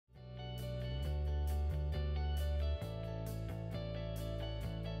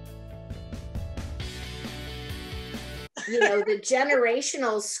the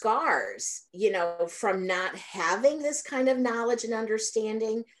generational scars, from not having this kind of knowledge and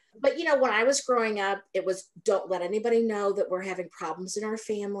understanding. But, when I was growing up, it was, don't let anybody know that we're having problems in our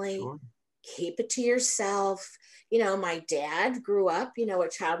family. Sure. Keep it to yourself. My dad grew up, a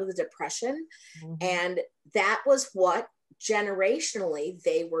child with a depression. And that was what generationally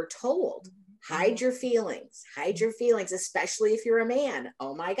they were told. Hide your feelings, especially if you're a man.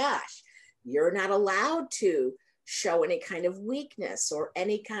 Oh my gosh, you're not allowed to show any kind of weakness or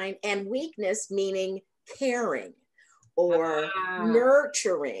any kind, and weakness meaning caring or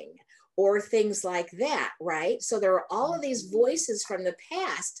nurturing or things like that, right? So there are all of these voices from the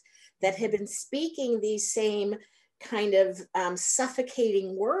past that have been speaking these same kind of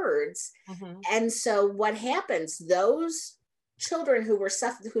suffocating words. And so what happens, those children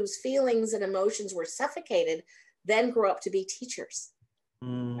whose feelings and emotions were suffocated then grow up to be teachers,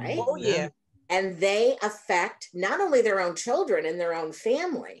 right? Oh yeah. And they affect not only their own children and their own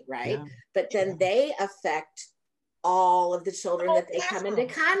family, right? Yeah. But then they affect all of the children that they come into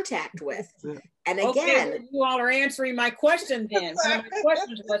contact with. And again, okay, you all are answering my question then. One of my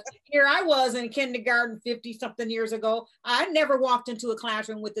questions was, here I was in kindergarten 50 something years ago. I never walked into a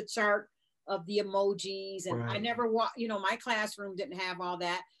classroom with a chart of the emojis, and I never walked, my classroom didn't have all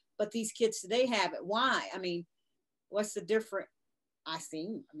that, but these kids today have it. Why? I mean, what's the difference? I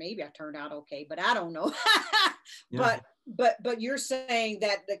seen, maybe I turned out okay, but I don't know. Yeah. But you're saying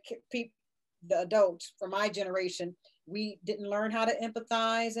that the adults from my generation, we didn't learn how to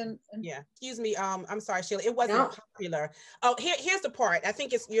empathize and yeah. Excuse me. I'm sorry, Sheila. It wasn't popular. Oh, here's the part. I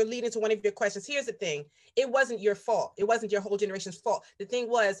think you're leading to one of your questions. Here's the thing. It wasn't your fault. It wasn't your whole generation's fault. The thing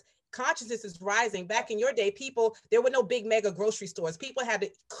was, consciousness is rising. Back in your day, there were no big mega grocery stores. People had to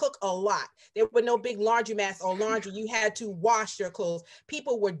cook a lot. There were no big laundromats or laundry. You had to wash your clothes.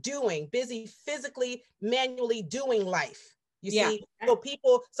 People were busy physically, manually doing life. You see,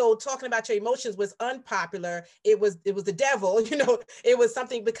 so talking about your emotions was unpopular. It was the devil, it was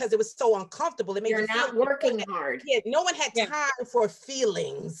something because it was so uncomfortable. It made You're not working hard. Yeah, no one had time for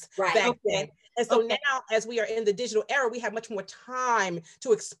feelings back then. And so now, as we are in the digital era, we have much more time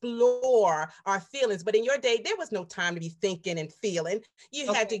to explore our feelings. But in your day, there was no time to be thinking and feeling.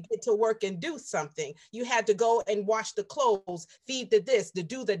 You had to get to work and do something. You had to go and wash the clothes, feed the this, to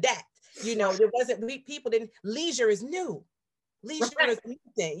do the that. There wasn't, leisure is new. Leisure is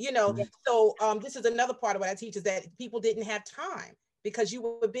anything, So this is another part of what I teach, is that people didn't have time because you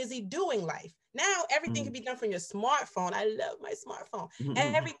were busy doing life. Now everything can be done from your smartphone. I love my smartphone.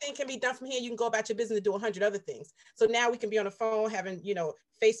 Everything can be done from here. You can go about your business and do 100 other things. So now we can be on the phone having,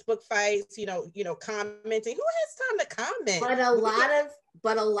 Facebook fights, commenting. Who has time to comment?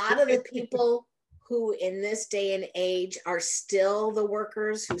 But a lot of the people who in this day and age are still the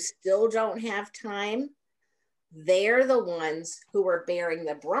workers who still don't have time, they're the ones who are bearing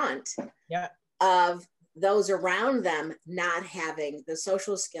the brunt of those around them not having the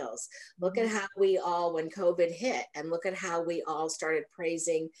social skills. Look at how we all, when COVID hit, and look at how we all started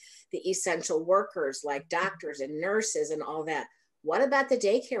praising the essential workers like doctors and nurses and all that. What about the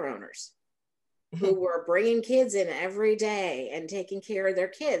daycare owners who were bringing kids in every day and taking care of their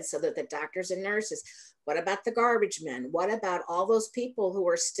kids so that the doctors and nurses? What about the garbage men? What about all those people who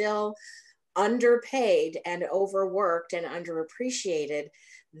are still underpaid and overworked and underappreciated?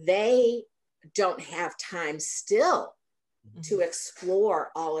 They don't have time still to explore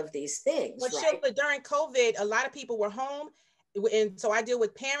all of these things. Well, Sheila, during COVID, a lot of people were home. And so I deal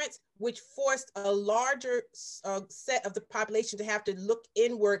with parents, which forced a larger set of the population to have to look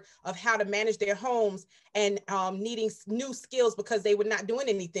inward of how to manage their homes and needing new skills because they were not doing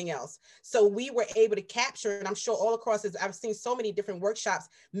anything else. So we were able to capture, and I'm sure all across this, I've seen so many different workshops,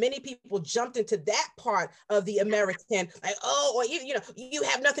 many people jumped into that part of the American, like, or you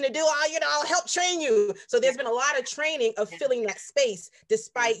have nothing to do, I'll help train you. So there's been a lot of training of filling that space,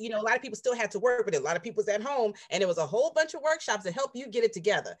 despite, a lot of people still had to work, but a lot of people's at home, and there was a whole bunch of workshops to help you get it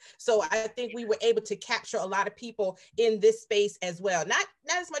together. So I think we were able to capture a lot of people in this space as well. Not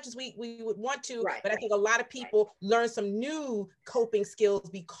as much as we would want to, but I think a lot of people learned some new coping skills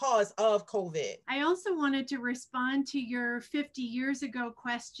because of COVID. I also wanted to respond to your 50 years ago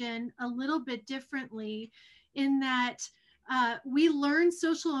question a little bit differently, in that we learn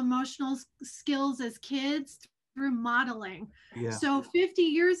social emotional skills as kids through modeling. Yeah. So 50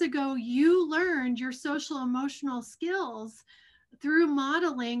 years ago, you learned your social emotional skills through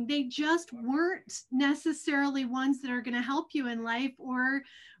modeling. They just weren't necessarily ones that are going to help you in life or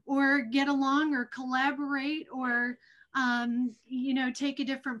get along or collaborate or take a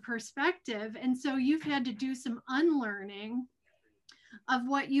different perspective. And so you've had to do some unlearning of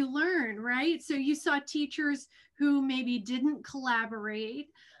what you learn, right? So you saw teachers who maybe didn't collaborate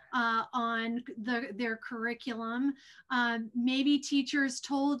on their curriculum. Maybe teachers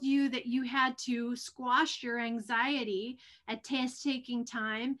told you that you had to squash your anxiety at test taking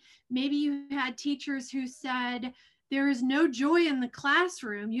time. Maybe you had teachers who said, there is no joy in the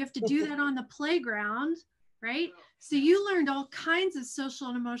classroom. You have to do that on the playground, right? So you learned all kinds of social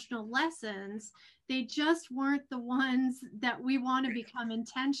and emotional lessons. They just weren't the ones that we want to become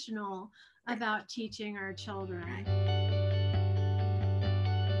intentional about teaching our children.